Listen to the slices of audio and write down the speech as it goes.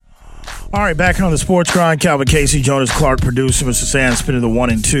All right, back on the Sports Grind. Calvin Casey, Jonas Clark, producer, Mr. Sand, spinning the 1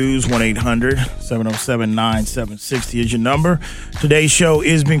 and 2s, 1-800-707-9760 is your number. Today's show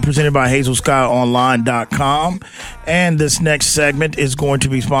is being presented by HazelSkyOnline.com. And this next segment is going to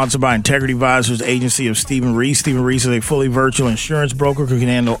be sponsored by Integrity Advisors, agency of Stephen Reese. Stephen Reese is a fully virtual insurance broker who can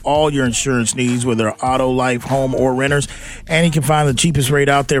handle all your insurance needs, whether auto, life, home, or renters. And he can find the cheapest rate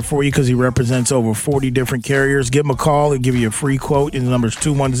out there for you because he represents over 40 different carriers. Give him a call and give you a free quote. And the number is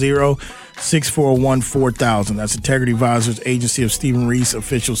 210-641-4000. That's Integrity Advisors, agency of Stephen Reese,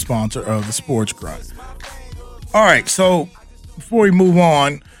 official sponsor of the Sports Grind. All right, so before we move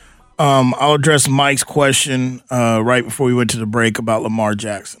on, I'll address Mike's question right before we went to the break about Lamar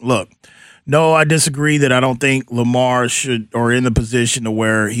Jackson. Look, no, I disagree that I don't think Lamar should or in the position to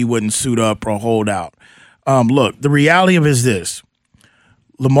where he wouldn't suit up or hold out. Look, the reality of it is this.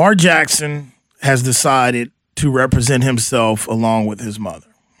 Lamar Jackson has decided to represent himself along with his mother.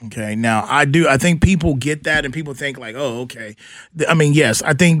 Okay, now I think people get that and people think like, oh, okay. I mean, yes,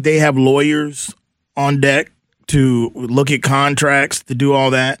 I think they have lawyers on deck to look at contracts, to do all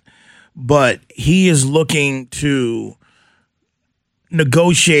that. But he is looking to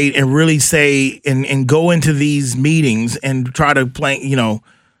negotiate and really say and go into these meetings and try to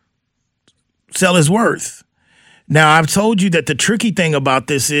sell his worth. Now, I've told you that the tricky thing about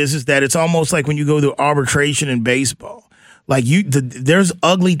this is that it's almost like when you go to arbitration in baseball. Like there's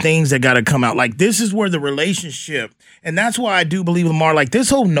ugly things that got to come out. Like this is where the relationship, and that's why I do believe Lamar. Like this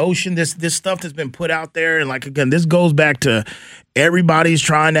whole notion, this stuff that's been put out there, and like again, this goes back to everybody's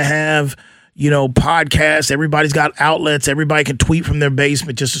trying to have podcasts. Everybody's got outlets. Everybody can tweet from their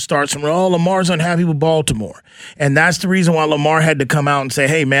basement just to start some. Oh, Lamar's unhappy with Baltimore, and that's the reason why Lamar had to come out and say,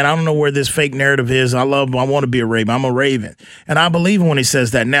 "Hey, man, I don't know where this fake narrative is. I want to be a Raven. I'm a Raven," and I believe him when he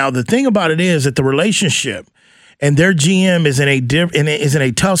says that. Now, the thing about it is that the relationship. And their GM is in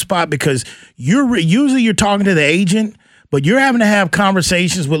a tough spot because you're talking to the agent, but you're having to have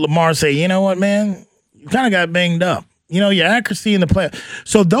conversations with Lamar. Say, you know what, man, you kind of got banged up. Your accuracy in the play.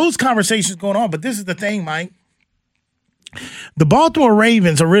 So those conversations going on. But this is the thing, Mike. The Baltimore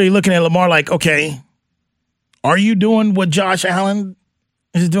Ravens are really looking at Lamar like, okay, are you doing what Josh Allen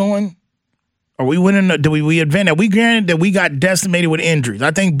is doing? Are we winning? Do we advance? Are we granted that we got decimated with injuries?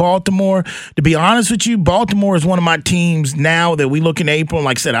 I think Baltimore, to be honest with you, Baltimore is one of my teams now that we look in April. And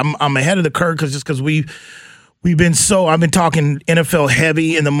like I said, I'm ahead of the curve because we've been I've been talking NFL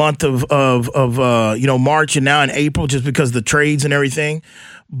heavy in the month of March and now in April just because of the trades and everything.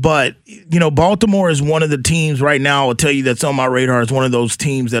 But, Baltimore is one of the teams right now, I'll tell you, that's on my radar, is one of those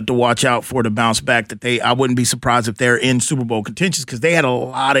teams that to watch out for to bounce back. I wouldn't be surprised if they're in Super Bowl contention because they had a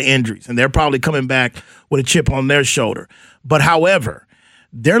lot of injuries, and they're probably coming back with a chip on their shoulder. But, however,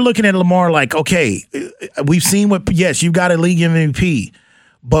 they're looking at Lamar like, okay, we've seen yes, you've got a league MVP,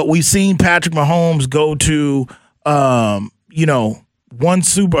 but we've seen Patrick Mahomes go to,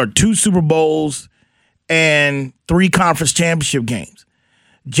 two Super Bowls and 3 conference championship games.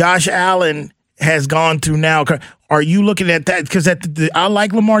 Josh Allen has gone through now. Are you looking at that? Because I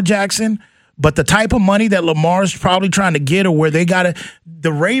like Lamar Jackson, but the type of money that Lamar's probably trying to get or where they got to –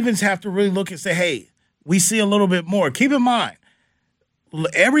 the Ravens have to really look and say, hey, we see a little bit more. Keep in mind,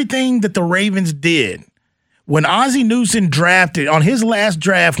 everything that the Ravens did when Ozzie Newsome drafted – on his last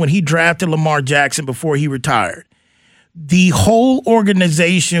draft when he drafted Lamar Jackson before he retired, the whole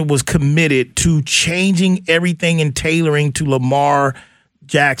organization was committed to changing everything and tailoring to Lamar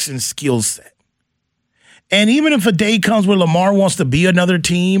Jackson's skill set. And even if a day comes where Lamar wants to be another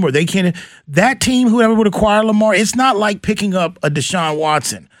team or they can't, that team, whoever would acquire Lamar, it's not like picking up a Deshaun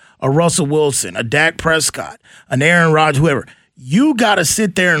Watson, a Russell Wilson, a Dak Prescott, an Aaron Rodgers, whoever. You got to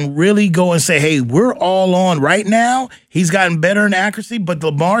sit there and really go and say, hey, we're all on right now. He's gotten better in accuracy, but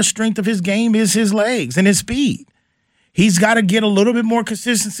Lamar's strength of his game is his legs and his speed. He's got to get a little bit more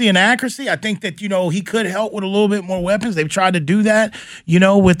consistency and accuracy. I think that, he could help with a little bit more weapons. They've tried to do that,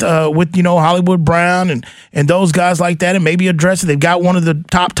 with Hollywood Brown and those guys like that, and maybe address it. They've got one of the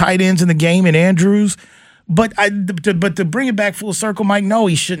top tight ends in the game in Andrews. But to bring it back full circle, Mike, no,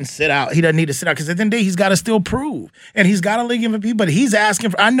 he shouldn't sit out. He doesn't need to sit out because at the end of the day, he's got to still prove. And he's got a league MVP, but he's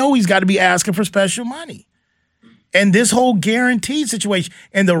asking I know he's got to be asking for special money. And this whole guaranteed situation.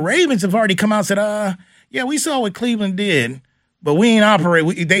 And the Ravens have already come out and said, yeah, we saw what Cleveland did, but we ain't operate.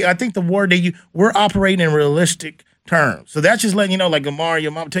 I think the word we're operating in realistic terms. So that's just letting you know, like Lamar,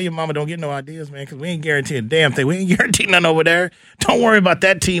 your mom, tell your mama don't get no ideas, man, because we ain't guaranteeing a damn thing. We ain't guaranteeing nothing over there. Don't worry about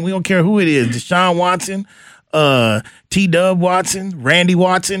that team. We don't care who it is. Deshaun Watson, T-Dub Watson, Randy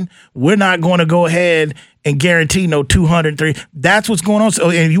Watson. We're not going to go ahead and guarantee no 203. That's what's going on. So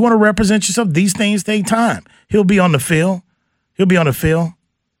if you want to represent yourself, these things take time. He'll be on the field.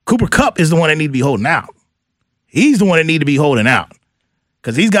 Cooper Kupp is the one that need to be holding out. He's the one that need to be holding out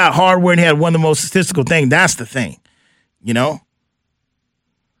because he's got hardware and he had one of the most statistical things. That's the thing, you know.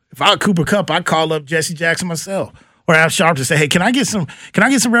 If I were Cooper Kupp, I'd call up Jesse Jackson myself or have Sharp to say, "Hey, can I get some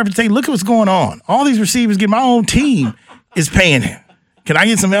representation? Look at what's going on. All these receivers get my own team is paying him. Can I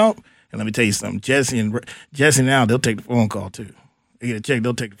get some help?" And let me tell you something, Jesse now they'll take the phone call too. They get a check,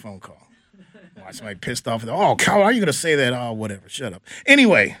 they'll take the phone call. Watch somebody pissed off. Oh, how are you gonna say that? Oh, whatever. Shut up.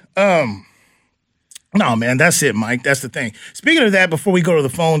 Anyway, no, man, that's it, Mike. That's the thing. Speaking of that, before we go to the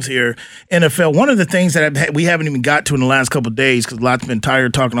phones here, NFL, one of the things that we haven't even got to in the last couple of days because a lot's been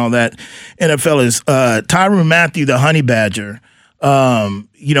tired talking all that, NFL is Tyrann Mathieu, the Honey Badger.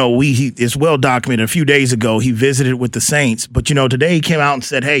 It's well documented. A few days ago, he visited with the Saints. But, today he came out and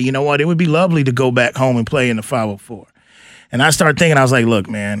said, hey, you know what? It would be lovely to go back home and play in the 504. And I started thinking, I was like, look,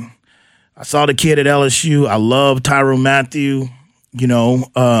 man, I saw the kid at LSU. I love Tyrann Mathieu,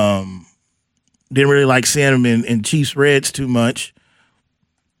 didn't really like seeing him in Chiefs Reds too much.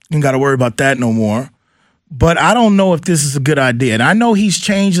 Ain't got to worry about that no more. But I don't know if this is a good idea. And I know he's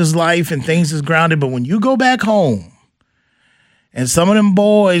changed his life and things is grounded, but when you go back home and some of them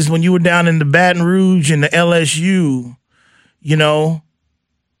boys, when you were down in the Baton Rouge and the LSU,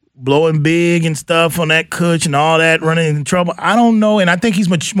 blowing big and stuff on that cush and all that, running into trouble, I don't know. And I think he's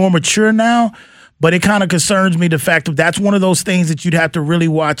much more mature now, but it kind of concerns me the fact that that's one of those things that you'd have to really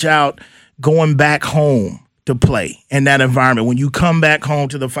watch out going back home to play in that environment. When you come back home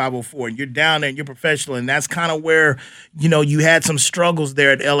to the 504 and you're down there and you're professional, and that's kind of where, you had some struggles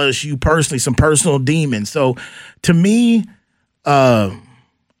there at LSU personally, some personal demons. So to me,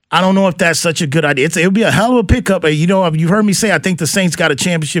 I don't know if that's such a good idea. It'll be a hell of a pickup. You've heard me say I think the Saints got a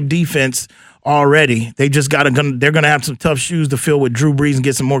championship defense already. They just they're going to have some tough shoes to fill with Drew Brees and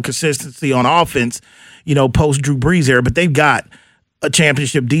get some more consistency on offense, post Drew Brees era. But they've got a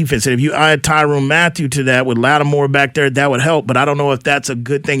championship defense. And if you add Tyrann Mathieu to that with Lattimore back there, that would help. But I don't know if that's a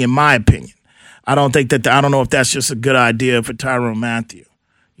good thing in my opinion. I don't know if that's just a good idea for Tyrann Mathieu,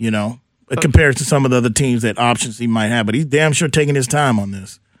 compared to some of the other teams that options he might have. But he's damn sure taking his time on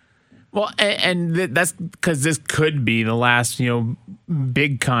this. Well, and that's because this could be the last,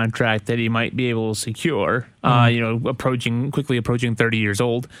 big contract that he might be able to secure, quickly approaching 30 years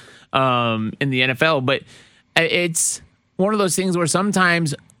old in the NFL. But it's one of those things where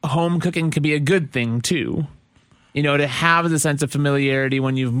sometimes home cooking can be a good thing too. To have the sense of familiarity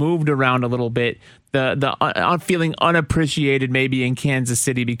when you've moved around a little bit, the feeling unappreciated maybe in Kansas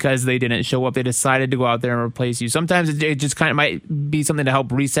City because they didn't show up. They decided to go out there and replace you. Sometimes it just kind of might be something to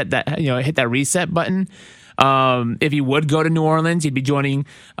help reset that, hit that reset button. If he would go to New Orleans, he'd be joining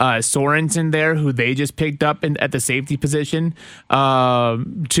Sorensen there, who they just picked up at the safety position, so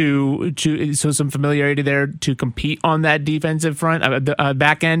some familiarity there to compete on that defensive front, the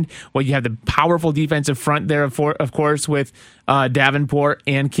back end. Well, you have the powerful defensive front there, of course, with Davenport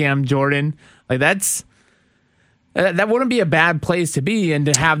and Cam Jordan. Like that wouldn't be a bad place to be, and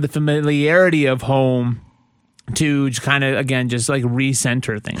to have the familiarity of home to kind of, again, just like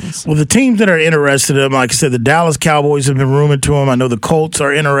recenter things. Well, the teams that are interested in him, like I said, the Dallas Cowboys have been rumored to him. I know the Colts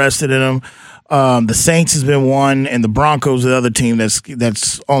are interested in him. The Saints has been one, and the Broncos, the other team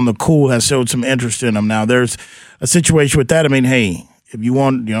that's on the cool, has showed some interest in him. Now, there's a situation with that. I mean, hey, if you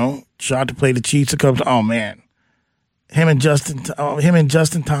want, shot to play the Chiefs a couple, oh man, him and Justin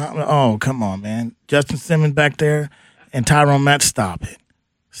Thomas. Oh, come on, man, Justin Simmons back there and Tyrann Mathieu.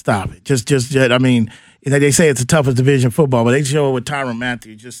 Stop it. Just. I mean. They say it's the toughest division of football, but they show it with Tyrann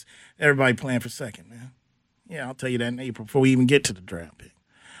Mathieu. Just everybody playing for second, man. Yeah, I'll tell you that in April before we even get to the draft pick.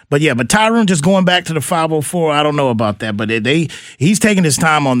 But Tyrann just going back to the 504, I don't know about that. But he's taking his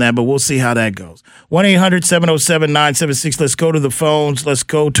time on that, but we'll see how that goes. 1-800-707-976. Let's go to the phones. Let's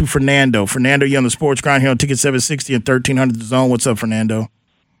go to Fernando. Fernando, you're on the Sports Grind here on Ticket 760 and 1300 The Zone. What's up, Fernando?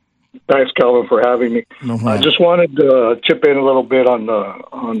 Thanks, Kelvin, for having me. No problem. I just wanted to chip in a little bit on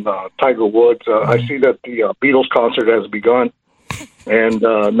Tiger Woods. I see that the Beatles concert has begun. And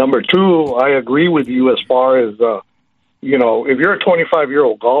number two, I agree with you as far as, if you're a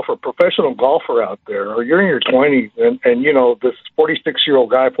 25-year-old golfer, professional golfer out there, or you're in your 20s, and this 46-year-old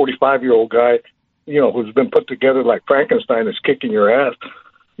guy, 45-year-old guy, who's been put together like Frankenstein is kicking your ass,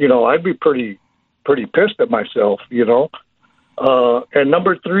 I'd be pretty pissed at myself, And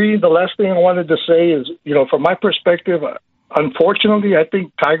number three, the last thing I wanted to say is, from my perspective, unfortunately, I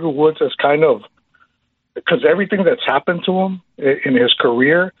think Tiger Woods has kind of, because everything that's happened to him in his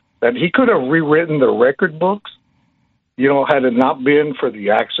career, that he could have rewritten the record books, had it not been for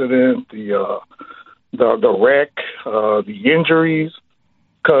the accident, the wreck, the injuries.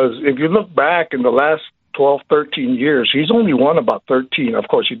 Because if you look back in the last 12, 13 years, he's only won about 13. Of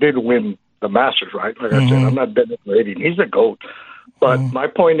course, he did win the Masters, right? Like I said, I'm not denigrating. He's a GOAT. But my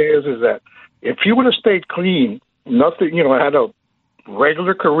point is that if he would have stayed clean, nothing, had a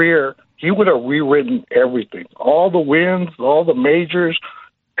regular career, he would have rewritten everything. All the wins, all the majors,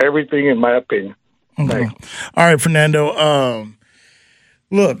 everything, in my opinion. Okay. All right, Fernando.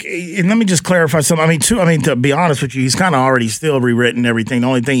 Look, and let me just clarify something. To be honest with you, he's kind of already still rewritten everything. The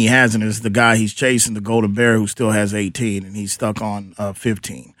only thing he hasn't is the guy he's chasing, the Golden Bear, who still has 18, and he's stuck on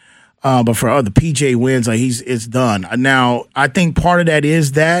 15. But for other PJ wins, it's done. Now, I think part of that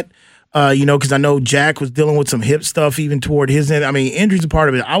is that, because I know Jack was dealing with some hip stuff even toward his end. I mean, injuries are part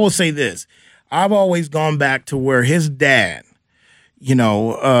of it. I will say this. I've always gone back to where his dad,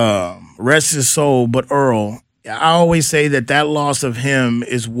 rest his soul, but Earl, I always say that loss of him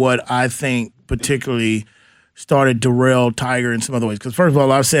is what I think particularly started derail Tiger in some other ways. Because first of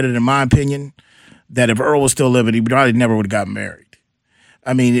all, I've said it in my opinion that if Earl was still living, he probably never would have gotten married.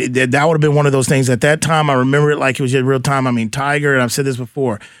 I mean, that would have been one of those things. At that time, I remember it like it was just real time. I mean, Tiger, and I've said this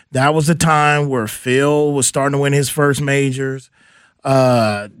before, that was the time where Phil was starting to win his first majors. He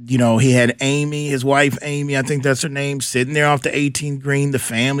had Amy, his wife Amy, I think that's her name, sitting there off the 18th green, the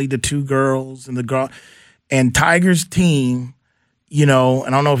family, the two girls, and the girl. And Tiger's team, and I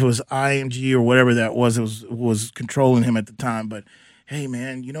don't know if it was IMG or whatever that was, was controlling him at the time, but hey,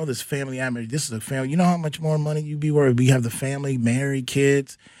 man, this family atmosphere, this is a family. You know how much more money you'd be worth? We have the family, married,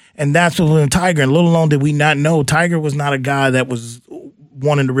 kids. And that's what was in Tiger. And little alone did we not know, Tiger was not a guy that was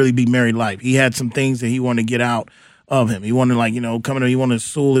wanting to really be married life. He had some things that he wanted to get out of him. He wanted, he wanted to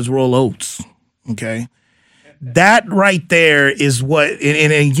soul his roll oats, okay? That right there is what,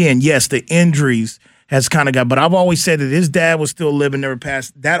 and again, yes, the injuries has kind of got, but I've always said that his dad was still living, never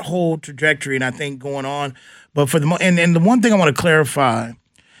passed that whole trajectory, and I think going on. But for and the one thing I want to clarify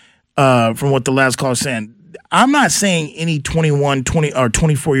from what the last call is saying, I'm not saying any 21, 20, or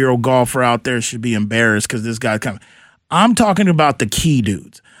 24-year-old golfer out there should be embarrassed because this guy's coming. I'm talking about the key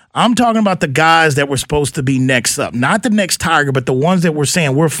dudes. I'm talking about the guys that were supposed to be next up. Not the next Tiger, but the ones that were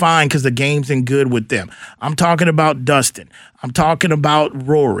saying we're fine because the game's in good with them. I'm talking about Dustin. I'm talking about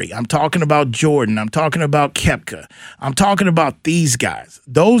Rory. I'm talking about Jordan. I'm talking about Koepka. I'm talking about these guys.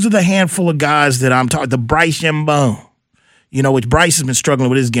 Those are the handful of guys that I'm talking. The Bryce Yambone. Which Bryce has been struggling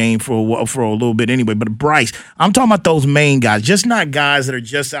with his game for a little bit anyway. But Bryce, I'm talking about those main guys, just not guys that are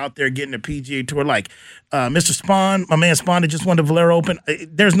just out there getting the PGA Tour like Mr. Spahn, my man Spahn that just won the Valero Open.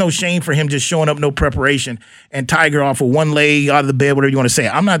 There's no shame for him just showing up, no preparation, and Tiger off with one leg out of the bed, whatever you want to say.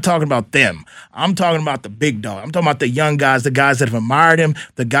 I'm not talking about them. I'm talking about the big dog. I'm talking about the young guys, the guys that have admired him,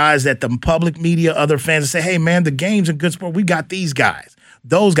 the guys that the public media, other fans say, hey, man, the game's a good sport. We got these guys.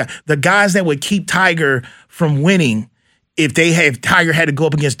 Those guys. The guys that would keep Tiger from winning if Tiger had to go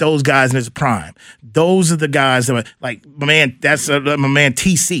up against those guys in his prime. Those are the guys that were like, my man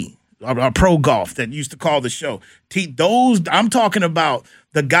TC, our pro golf that used to call the show. I'm talking about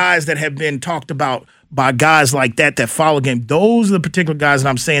the guys that have been talked about by guys like that follow game. Those are the particular guys that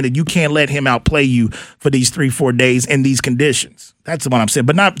I'm saying that you can't let him outplay you for these 3-4 days in these conditions. That's the one I'm saying.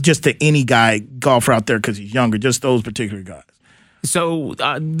 But not just to any guy golfer out there because he's younger, just those particular guys. So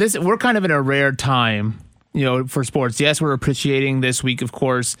we're kind of in a rare time, for sports. Yes, we're appreciating this week, of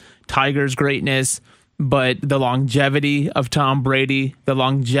course, Tiger's greatness, but the longevity of Tom Brady, the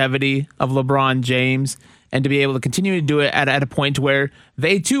longevity of LeBron James, and to be able to continue to do it at a point where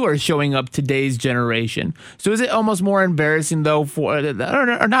they too are showing up today's generation. So is it almost more embarrassing though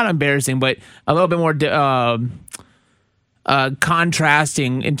or not embarrassing, but a little bit more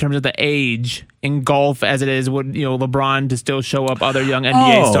contrasting in terms of the age in golf as it is with LeBron to still show up other young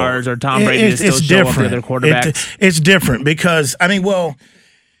NBA stars or Tom Brady to still show up with other quarterbacks? It's different because that's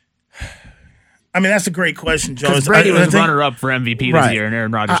a great question, Joe. Because Brady was runner-up for MVP this year, and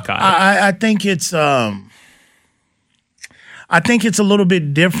Aaron Rodgers caught it. I think it's a little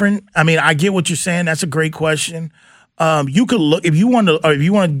bit different. I get what you're saying. That's a great question. You could look if you want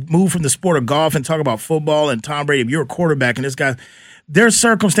to move from the sport of golf and talk about football and Tom Brady. If you're a quarterback and this guy, there's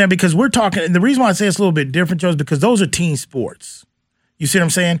circumstance because we're talking. And the reason why I say it's a little bit different, Joe, is because those are team sports. You see what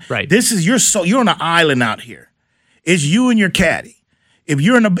I'm saying? Right. This is you're on an island out here. It's you and your caddy. If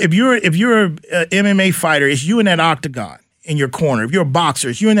you're an MMA fighter, it's you in that octagon in your corner. If you're a boxer,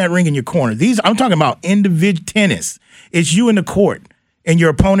 it's you in that ring in your corner. I'm talking about individual tennis. It's you in the court and your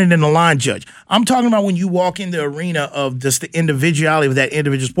opponent and the line judge. I'm talking about when you walk in the arena of just the individuality of that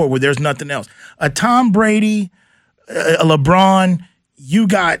individual sport where there's nothing else. A Tom Brady, a LeBron, you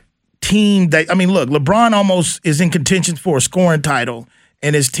got team that, look, LeBron almost is in contention for a scoring title,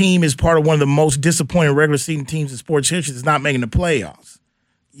 and his team is part of one of the most disappointing regular season teams in sports history that's not making the playoffs.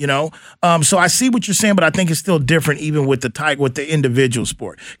 So I see what you're saying, but I think it's still different even with the individual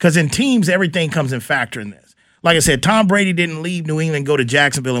sport. Because in teams, everything comes in factor in this. Like I said, Tom Brady didn't leave New England and go to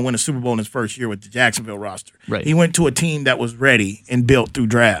Jacksonville and win a Super Bowl in his first year with the Jacksonville roster. Right. He went to a team that was ready and built through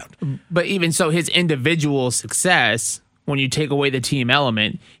draft. But even so, his individual success, when you take away the team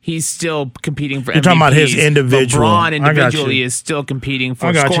element, he's still competing for MVPs. You're talking about his individual. LeBron individually is still competing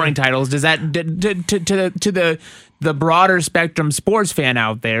for scoring titles. Does that to the broader spectrum sports fan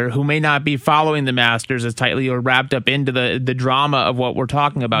out there who may not be following the Masters as tightly or wrapped up into the drama of what we're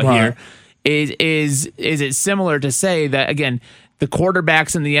talking about here? Is it similar to say that, again, the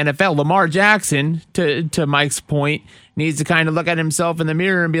quarterbacks in the NFL, Lamar Jackson, to Mike's point, needs to kind of look at himself in the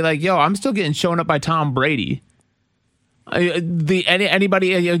mirror and be like, yo, I'm still getting shown up by Tom Brady. Anybody,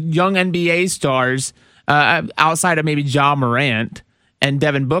 young NBA stars outside of maybe Ja Morant and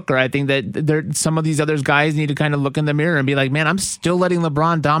Devin Booker, I think that some of these other guys need to kind of look in the mirror and be like, man, I'm still letting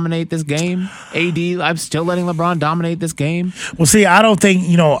LeBron dominate this game. I'm still letting LeBron dominate this game. Well, see, I don't think,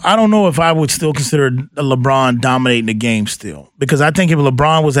 I don't know if I would still consider LeBron dominating the game still. Because I think if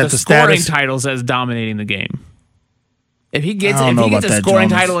LeBron was at the scoring status. title says dominating the game. If he gets a scoring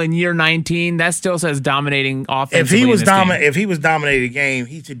title in year 19, that still says dominating offensively. If he was dominating the game,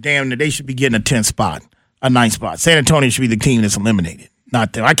 he said, damn, they should be getting a 10th spot, a 9th spot. San Antonio should be the team that's eliminated,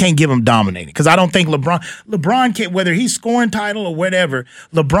 not them. I can't give him dominating because I don't think LeBron can, whether he's scoring title or whatever,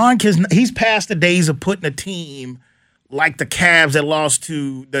 he's past the days of putting a team like the Cavs that lost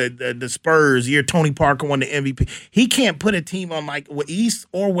to the Spurs the year Tony Parker won the MVP. He can't put a team on like East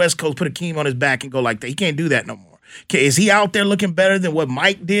or West Coast, put a team on his back and go like that. He can't do that no more. Okay, is he out there looking better than what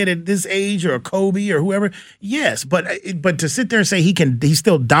Mike did at this age or Kobe or whoever? Yes, but to sit there and say he's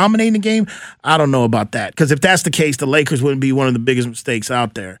still dominating the game, I don't know about that. Because if that's the case, the Lakers wouldn't be one of the biggest mistakes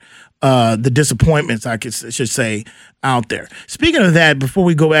out there. The disappointments, I should say, out there. Speaking of that, before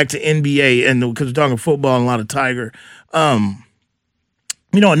we go back to NBA, and because we're talking football and a lot of Tiger,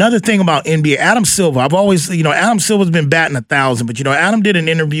 another thing about NBA, Adam Silver, Adam Silver's been batting 1,000, but, Adam did an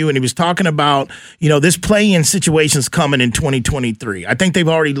interview and he was talking about, this play-in situation's coming in 2023. I think they've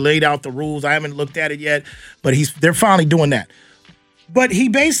already laid out the rules. I haven't looked at it yet, but they're finally doing that. But he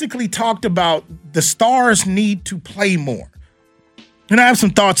basically talked about the stars need to play more. And I have some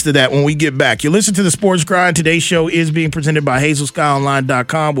thoughts to that when we get back. You listen to the Sports Grind. Today's show is being presented by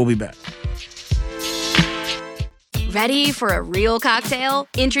HazelSkyOnline.com. We'll be back. Ready for a real cocktail?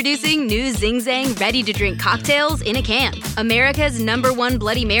 Introducing new Zing Zang ready-to-drink cocktails in a can. America's #1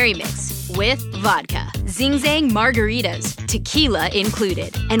 Bloody Mary mix with vodka, Zing Zang margaritas, tequila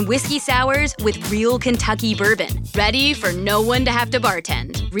included, and whiskey sours with real Kentucky bourbon. Ready for no one to have to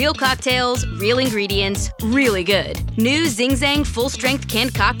bartend. Real cocktails, real ingredients, really good. New Zing Zang full-strength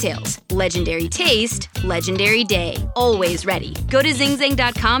canned cocktails. Legendary taste, legendary day. Always ready. Go to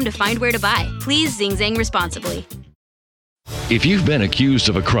zingzang.com to find where to buy. Please Zing Zang responsibly. If you've been accused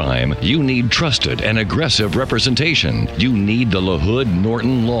of a crime, you need trusted and aggressive representation. You need the LaHood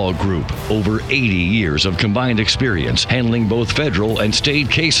Norton Law Group. Over 80 years of combined experience handling both federal and state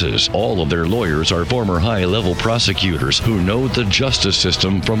cases. All of their lawyers are former high-level prosecutors who know the justice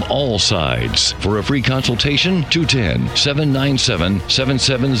system from all sides. For a free consultation,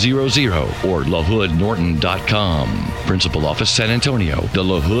 210-797-7700 or lahoodnorton.com. Principal Office, San Antonio. The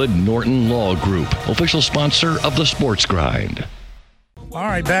LaHood Norton Law Group. Official sponsor of the Sports Grind. All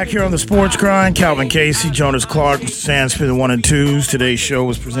right, back here on the Sports Grind, Calvin Casey, Jonas Clark, Sandsmith, the 1 and 2s. Today's show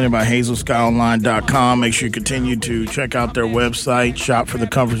was presented by HazelSkyOnline.com. Make sure you continue to check out their website, shop for the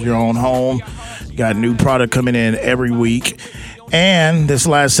comfort of your own home. You got new product coming in every week. And this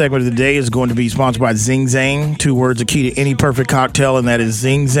last segment of the day is going to be sponsored by Zing Zang. 2 words, a key to any perfect cocktail, and that is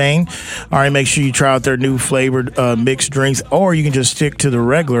Zing Zang. All right, make sure you try out their new flavored mixed drinks, or you can just stick to the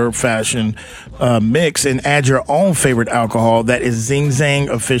regular fashion mix and add your own favorite alcohol. That is Zing Zang,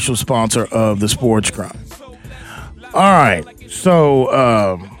 official sponsor of the Sports Grind. All right,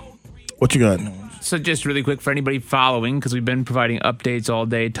 so what you got? So just really quick for anybody following, because we've been providing updates all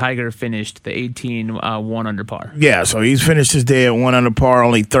day, Tiger finished the 18 1 under par. Yeah, so he's finished his day at 1 under par,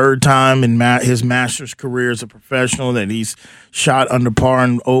 only third time in his Masters career as a professional that he's shot under par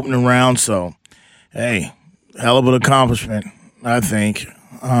in opening round. So, hey, hell of an accomplishment, I think.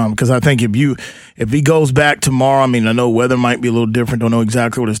 Because I think if he goes back tomorrow, I mean, I know weather might be a little different, don't know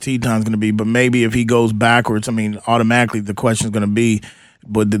exactly what his tee time's going to be, but maybe if he goes backwards, I mean, automatically the question is going to be,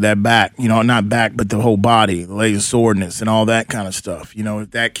 but did that back, not back, but the whole body, the laser soreness and all that kind of stuff,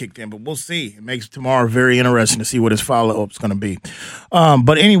 if that kicked in. But we'll see. It makes tomorrow very interesting to see what his follow-up is going to be.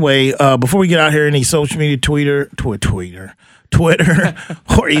 But anyway, before we get out here, any social media, Twitter, or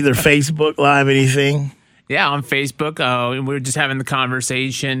either Facebook Live, anything? Yeah, on Facebook, we were just having the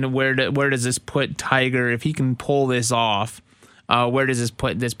conversation. Where does this put Tiger if he can pull this off? Where does this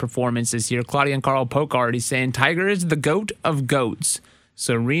put this performance this year? Claudia and Carl Pokart is saying Tiger is the GOAT of GOATs.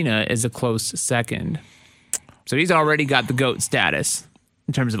 Serena is a close second. So he's already got the GOAT status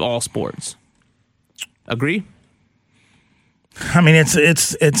in terms of all sports. Agree? I mean,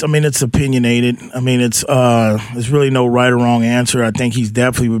 it's opinionated. I mean, there's really no right or wrong answer. I think he's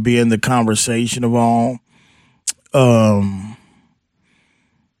definitely would be in the conversation of all. I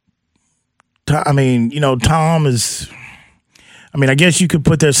mean, Tom is. I mean, I guess you could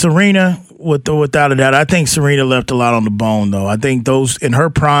put there Serena without a doubt. I think Serena left a lot on the bone, though. I think those in her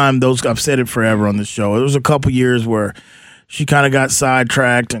prime, I've said it forever on the show. There was a couple years where she kind of got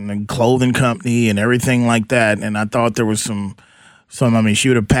sidetracked and the clothing company and everything like that. And I thought there was some. I mean, she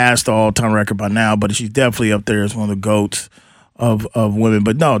would have passed the all-time record by now, but she's definitely up there as one of the GOATs of women.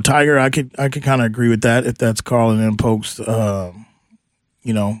 But no, Tiger, I could kind of agree with that if that's Carl and then Polk's, opinion.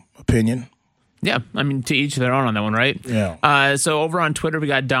 Yeah, I mean, to each their own on that one, right? Yeah. So over on Twitter, we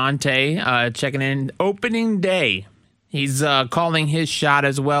got Dante checking in. Opening day. He's calling his shot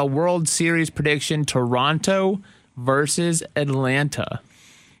as well. World Series prediction, Toronto versus Atlanta.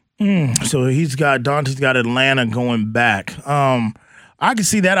 So Dante's got Atlanta going back. I can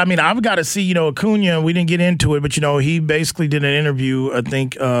see that. I mean, I've got to see, Acuna, we didn't get into it, but, he basically did an interview, I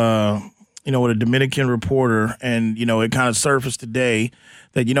think, with a Dominican reporter, and, it kind of surfaced today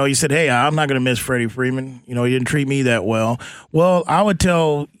that, he said, hey, I'm not going to miss Freddie Freeman. He didn't treat me that well. Well, I would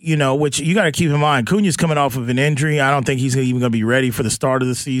tell, which you got to keep in mind, Acuna's coming off of an injury. I don't think he's even going to be ready for the start of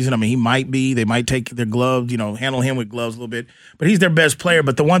the season. I mean, he might be. They might take their gloves, handle him with gloves a little bit. But he's their best player.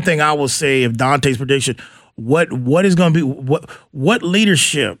 But the one thing I will say, if Dante's prediction, what is going to be, what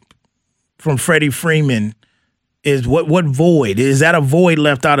leadership from Freddie Freeman is what void? Is that a void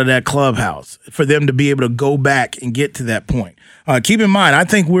left out of that clubhouse for them to be able to go back and get to that point? Keep in mind, I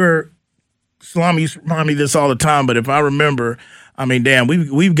think Salami used to remind me this all the time, but if I remember, I mean, damn,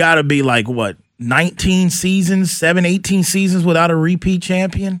 we've got to be like, 18 seasons without a repeat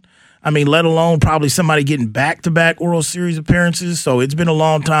champion? I mean, let alone probably somebody getting back-to-back World Series appearances. So it's been a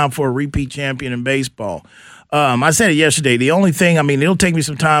long time for a repeat champion in baseball. I said it yesterday. The only thing, I mean, it'll take me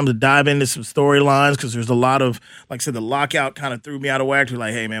some time to dive into some storylines because there's a lot of, like I said, the lockout kind of threw me out of whack.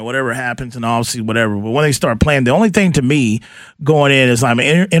 Like, hey, man, whatever happens and obviously whatever. But when they start playing, the only thing to me going in is I'm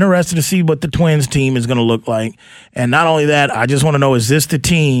interested to see what the Twins team is going to look like. And not only that, I just want to know, is this the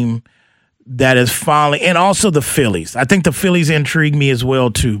team that is finally, and also the Phillies. I think the Phillies intrigue me as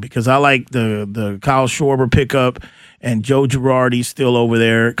well, too, because I like the Kyle Schwarber pickup and Joe Girardi still over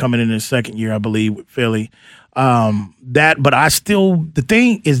there coming in his second year, I believe, with Philly. The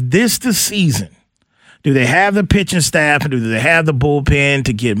thing is, this the season. Do they have the pitching staff and do they have the bullpen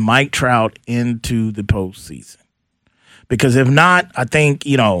to get Mike Trout into the postseason? Because if not, I think,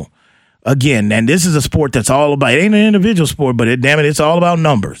 again, and this is a sport that's all about, it ain't an individual sport, but it's all about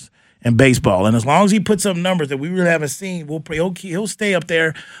numbers in baseball. And as long as he puts up numbers that we really haven't seen, he'll stay up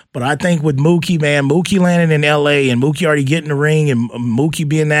there. But I think with Mookie landing in L.A. and Mookie already getting the ring and Mookie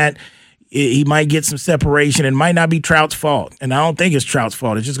being that, he might get some separation and might not be Trout's fault. And I don't think it's Trout's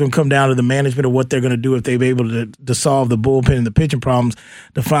fault. It's just going to come down to the management of what they're going to do if they're able to solve the bullpen and the pitching problems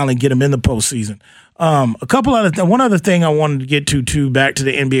to finally get them in the postseason. One other thing I wanted to get to, too, back to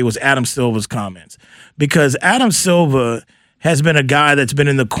the NBA was Adam Silver's comments. Because Adam Silver has been a guy that's been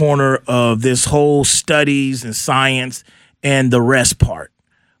in the corner of this whole studies and science and the rest part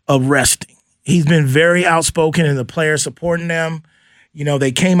of resting. He's been very outspoken in the players supporting them.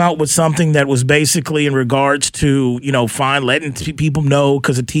 They came out with something that was basically in regards to, letting people know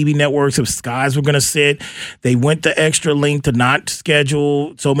because the TV networks, if guys were going to sit, they went the extra length to not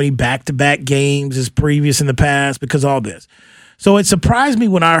schedule so many back-to-back games as previous in the past because of all this. So it surprised me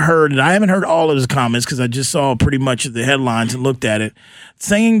when I heard, and I haven't heard all of his comments because I just saw pretty much the headlines and looked at it,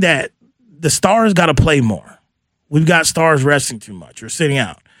 saying that the stars got to play more. We've got stars resting too much or sitting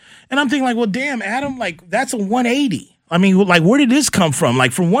out. And I'm thinking well, damn, Adam, that's a 180. I mean, where did this come from?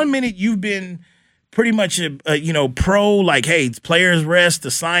 For 1 minute, you've been pretty much a pro, hey, it's players rest, the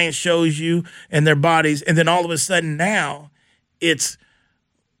science shows you and their bodies. And then all of a sudden now it's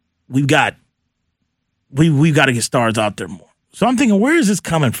we've got to get stars out there more. So I'm thinking, where is this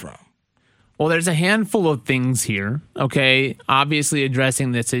coming from? Well, there's a handful of things here, okay? Obviously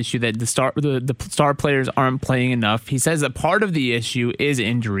addressing this issue that the star players aren't playing enough. He says that part of the issue is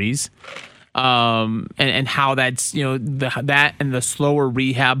injuries. And how that's that and the slower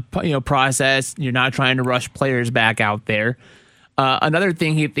rehab process. You're not trying to rush players back out there. Another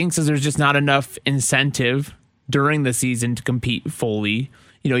thing he thinks is there's just not enough incentive during the season to compete fully.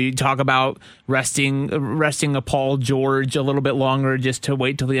 You talk about resting a Paul George a little bit longer just to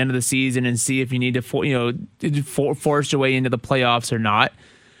wait till the end of the season and see if you need to force your way into the playoffs or not.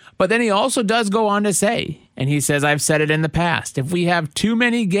 But then he also does go on to say, and he says, I've said it in the past, if we have too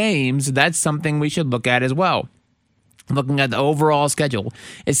many games, that's something we should look at as well. Looking at the overall schedule.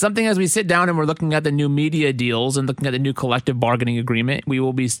 It's something as we sit down and we're looking at the new media deals and looking at the new collective bargaining agreement, we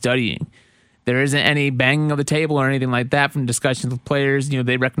will be studying. There isn't any banging of the table or anything like that from discussions with players.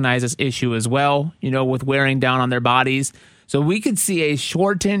 They recognize this issue as well, with wearing down on their bodies. So we could see a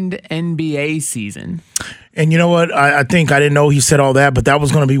shortened NBA season. And you know what? I think I didn't know he said all that, but that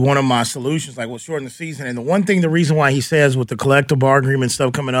was going to be one of my solutions, like, shorten the season. And the reason why he says with the collective bargaining agreement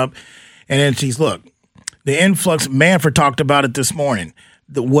stuff coming up, and then she's, look, the influx, Manfred talked about it this morning,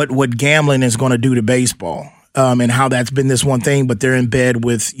 what gambling is going to do to baseball, and how that's been this one thing, but they're in bed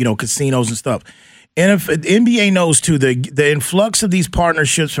with, casinos and stuff. And if the NBA knows too, the influx of these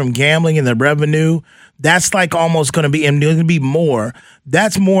partnerships from gambling and the revenue, that's like almost going to be, and there's going to be more.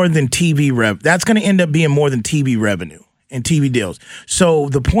 That's more than TV That's going to end up being more than TV revenue and TV deals. So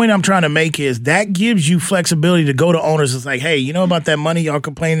the point I'm trying to make is that gives you flexibility to go to owners. It's like, hey, you know about that money y'all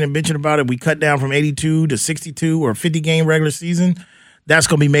complaining and bitching about it? We cut down from 82 to 62 or 50 game regular season. That's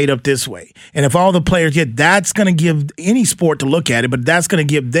going to be made up this way. And if all the players get, that's going to give any sport to look at it, but that's going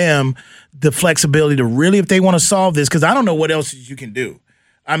to give them the flexibility to really, if they want to solve this, because I don't know what else you can do.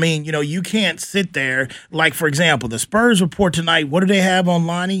 I mean, you can't sit there. Like, for example, the Spurs report tonight, what do they have on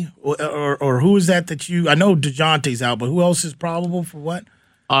Lonnie? Or who is that I know DeJounte's out, but who else is probable for what?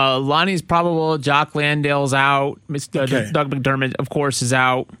 Lonnie's probable. Jock Landale's out. Okay. Doug McDermott, of course, is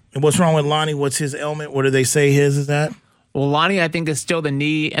out. And what's wrong with Lonnie? What's his ailment? What do they say his is that? Well, Lonnie, I think, is still the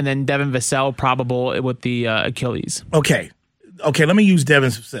knee, and then Devin Vassell probable with the Achilles. Okay, let me use Devin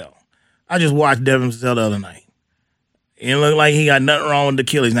Vassell. I just watched Devin Vassell the other night. It looked like he got nothing wrong with the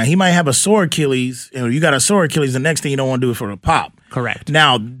Achilles. Now, he might have a sore Achilles. You got a sore Achilles, the next thing you don't want to do is for a pop. Correct.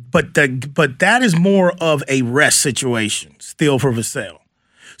 Now, but that is more of a rest situation still for Vassell.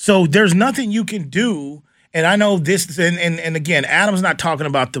 So there's nothing you can do, and I know this, and again, Adam's not talking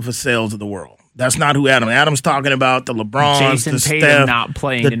about the Vassells of the world. That's not who Adam's talking about, the LeBrons, Jason the Tatum Steph, not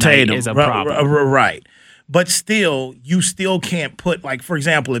playing the tonight Tatum. is a problem. Right. But still, you still can't put, like, for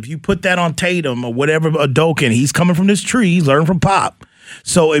example, if you put that on Tatum or whatever, Adokin, he's coming from this tree, he's learning from Pop.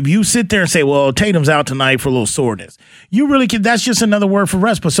 So if you sit there and say, well, Tatum's out tonight for a little soreness, you really can, that's just another word for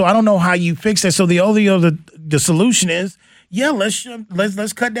rest. But so I don't know how you fix that. So the solution is,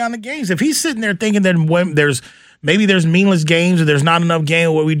 let's cut down the games. If he's sitting there thinking that when there's meaningless games or there's not enough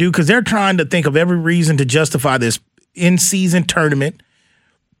game, what we do, because they're trying to think of every reason to justify this in-season tournament,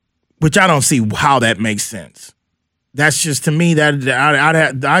 which I don't see how that makes sense. That's just, to me, that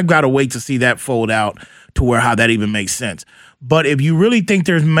I've got to wait to see that fold out to where how that even makes sense. But if you really think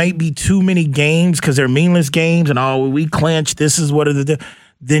there might be too many games because they're meaningless games and we clinch, this is what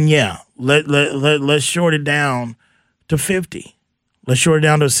then yeah, let's short it down to 50. Let's short it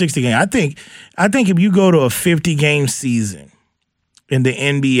down to a 60 game. I think if you go to a 50 game season in the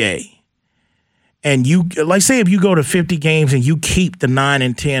NBA, and you, like, say if you go to 50 games and you keep the 9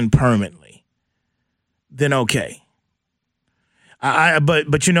 and 10 permanently, then okay. But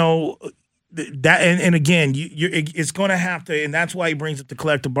that, and again, it's going to have to, and that's why he brings up the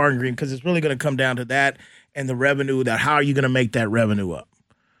collective bargaining agreement, because it's really going to come down to that and the revenue. That how are you going to make that revenue up?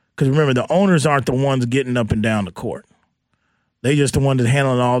 Because remember, the owners aren't the ones getting up and down the court. They just the ones that's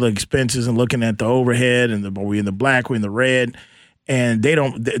handling all the expenses and looking at the overhead and are we in the black, we're in the red. And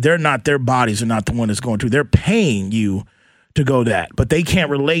their bodies are not the one that's going through. They're paying you to go that. But they can't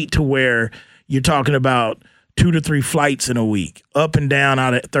relate to where you're talking about 2 to 3 flights in a week, up and down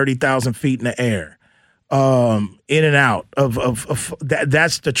out at 30,000 feet in the air, in and out of that.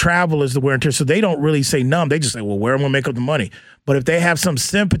 That's the travel is the wear and tear. So they don't really say numb. They just say, well, where am I going to make up the money? But if they have some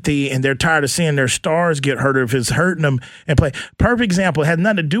sympathy and they're tired of seeing their stars get hurt, or if it's hurting them and play. Perfect example, it had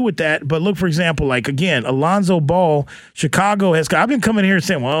nothing to do with that. But look, for example, like, again, Alonzo Ball, Chicago has, I've been coming here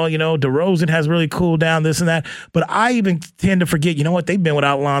saying, well, DeRozan has really cooled down, this and that. But I even tend to forget, you know what, they've been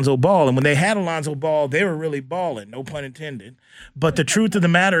without Alonzo Ball. And when they had Alonzo Ball, they were really balling, no pun intended. But the truth of the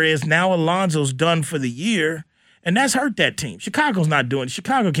matter is now Alonzo's done for the year. And that's hurt that team. Chicago's not doing it.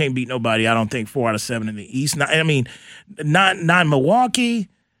 Chicago can't beat nobody, I don't think, 4 out of 7 in the East. Not Milwaukee,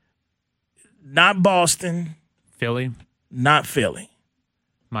 not Boston. Philly? Not Philly.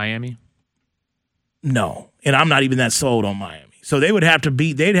 Miami? No. And I'm not even that sold on Miami. So they'd have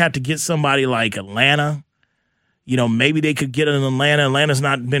to get somebody like Atlanta. Maybe they could get an Atlanta. Atlanta's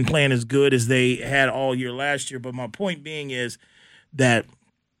not been playing as good as they had all year last year. But my point being is that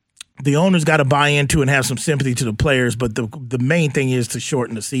the owners got to buy into and have some sympathy to the players, but the main thing is to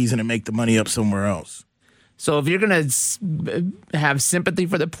shorten the season and make the money up somewhere else. So if you're going to have sympathy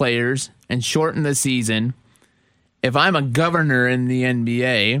for the players and shorten the season, if I'm a governor in the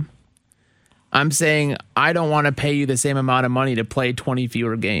NBA, I'm saying I don't want to pay you the same amount of money to play 20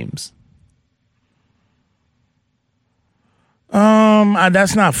 fewer games.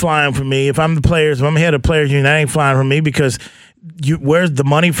 That's not flying for me. If I'm the players, if I'm head of players union, that ain't flying for me because where's the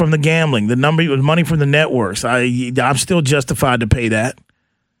money from the gambling? The money from the networks. I'm still justified to pay that.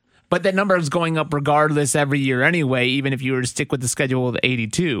 But that number is going up regardless every year anyway, even if you were to stick with the schedule of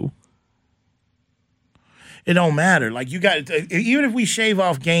 82. It don't matter. Like, you got, even if we shave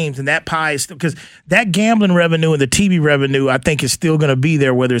off games and that pie is still, because that gambling revenue and the TV revenue, I think, is still going to be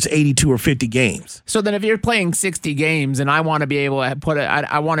there whether it's 82 or 50 games. So then if you're playing 60 games and I want to be able to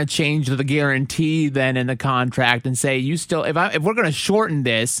I want to change the guarantee then in the contract and say, you still, if we're going to shorten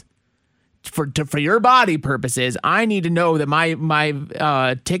this for your body purposes, I need to know that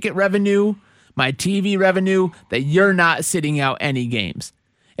my ticket revenue, my TV revenue, that you're not sitting out any games.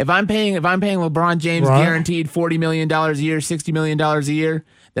 If I'm paying LeBron James guaranteed $40 million a year, $60 million a year,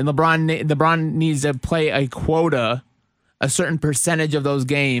 then LeBron needs to play a quota, a certain percentage of those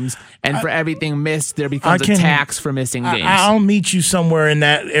games, and for everything missed, there becomes a tax for missing games. I'll meet you somewhere in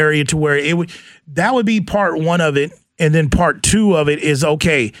that area to where that would be part one of it, and then part two of it is,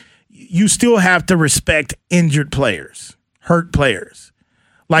 okay, you still have to respect injured players, hurt players.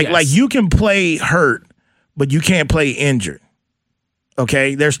 Like you can play hurt, but you can't play injured.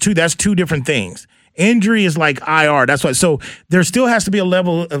 Okay, that's two different things. Injury is like IR. That's why. So there still has to be a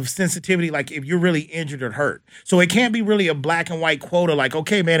level of sensitivity, like if you're really injured or hurt. So it can't be really a black and white quota. Like,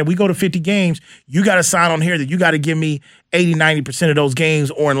 okay, man, if we go to 50 games, you got to sign on here that you got to give me 80, 90% of those games,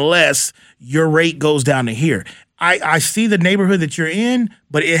 or unless your rate goes down to here. I see the neighborhood that you're in,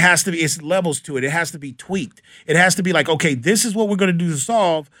 but it has to be, it's levels to it. It has to be tweaked. It has to be like, okay, this is what we're going to do to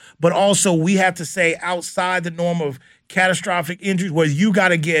solve, but also we have to say outside the norm of catastrophic injuries where you got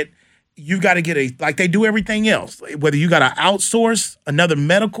to get like they do everything else, whether you got to outsource another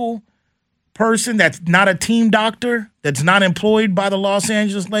medical person that's not a team doctor, that's not employed by the Los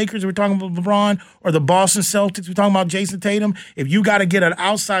Angeles Lakers, we're talking about LeBron, or the Boston Celtics, we're talking about Jason Tatum. If you got to get an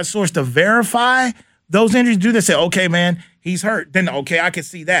outside source to verify those injuries, do they say, okay, man, he's hurt, then okay, I can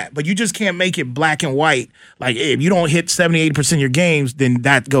see that. But you just can't make it black and white. Like, if you don't hit 78% of your games, then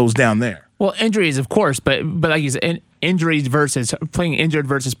that goes down there. Well, injuries, of course, but like you said, injuries versus playing injured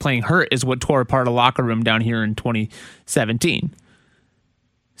versus playing hurt is what tore apart a locker room down here in 2017.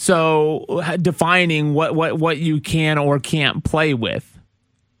 So defining what you can or can't play with.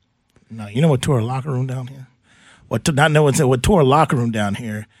 No, you know what tore a locker room down here? What tore a locker room down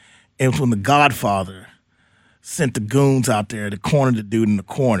here is when the Godfather sent the goons out there to corner the dude in the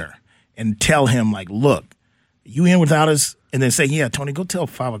corner and tell him, like, look, you in without us? And then say, yeah, Tony, go tell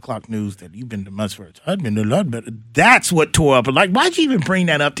 5 o'clock news that you've been to Musford. I've been to a lot better. That's what tore up. Like, why'd you even bring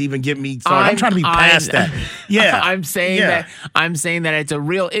that up to even get me started? I'm trying to be past that. Yeah. I'm saying that it's a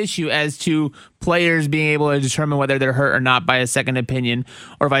real issue as to players being able to determine whether they're hurt or not by a second opinion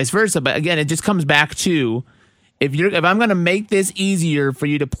or vice versa. But again, it just comes back to if I'm going to make this easier for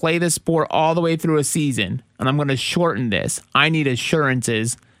you to play the sport all the way through a season, and I'm going to shorten this, I need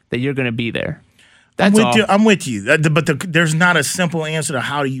assurances that you're going to be there. I'm with you. But there's not a simple answer to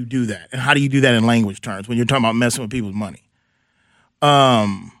how do you do that, and how do you do that in language terms when you're talking about messing with people's money.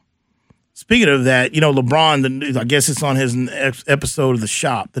 Speaking of that, LeBron, I guess it's on his episode of The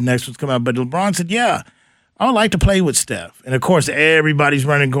Shop. The next one's coming out, but LeBron said, "Yeah, I would like to play with Steph." And of course, everybody's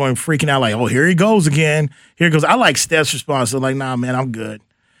freaking out, like, "Oh, here he goes again. Here he goes." I like Steph's response. They're like, "Nah, man, I'm good."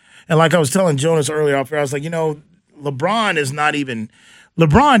 And like I was telling Jonas earlier off here, I was like,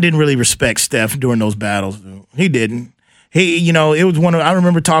 LeBron didn't really respect Steph during those battles. He didn't. It was I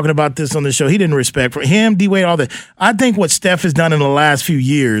remember talking about this on the show. He didn't respect for him, D-Wade, all that. I think what Steph has done in the last few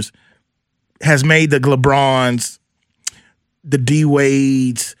years has made the LeBrons, the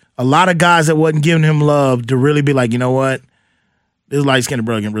D-Wades, a lot of guys that wasn't giving him love to really be like, you know what? This light-skinned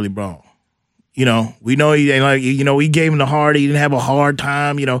brother can really ball. We know he gave him the hard. He didn't have a hard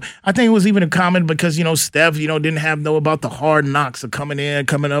time. I think it was even a comment because Steph didn't know about the hard knocks of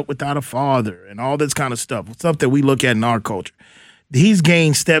coming up without a father and all this kind of stuff that we look at in our culture. He's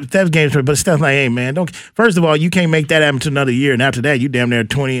gained Steph's gained, but Steph's like, hey man, first of all, you can't make that happen to another year, and after that, you damn near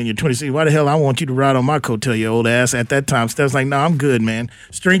 20 and you're 26. Why the hell I want you to ride on my coattail, you old ass? At that time, Steph's like, no, I'm good, man.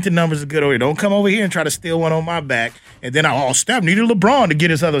 Strength and numbers are good over here. Don't come over here and try to steal one on my back. And then Steph needed LeBron to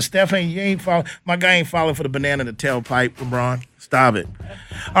get his other. Steph my guy ain't falling for the banana in the tailpipe, LeBron. Stop it.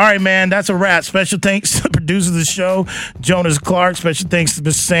 All right, man. That's a wrap. Special thanks to the producers of the show, Jonas Clark. Special thanks to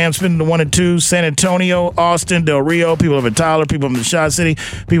Mr. Sam spinning the 1 and 2, San Antonio, Austin, Del Rio, people up in Tyler, people in the Shot City,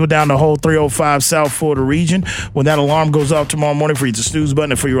 people down the whole 305 South Florida region. When that alarm goes off tomorrow morning for you to snooze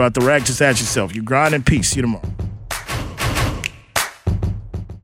button and for you out the rack, just ask yourself, you grind in peace. See you tomorrow.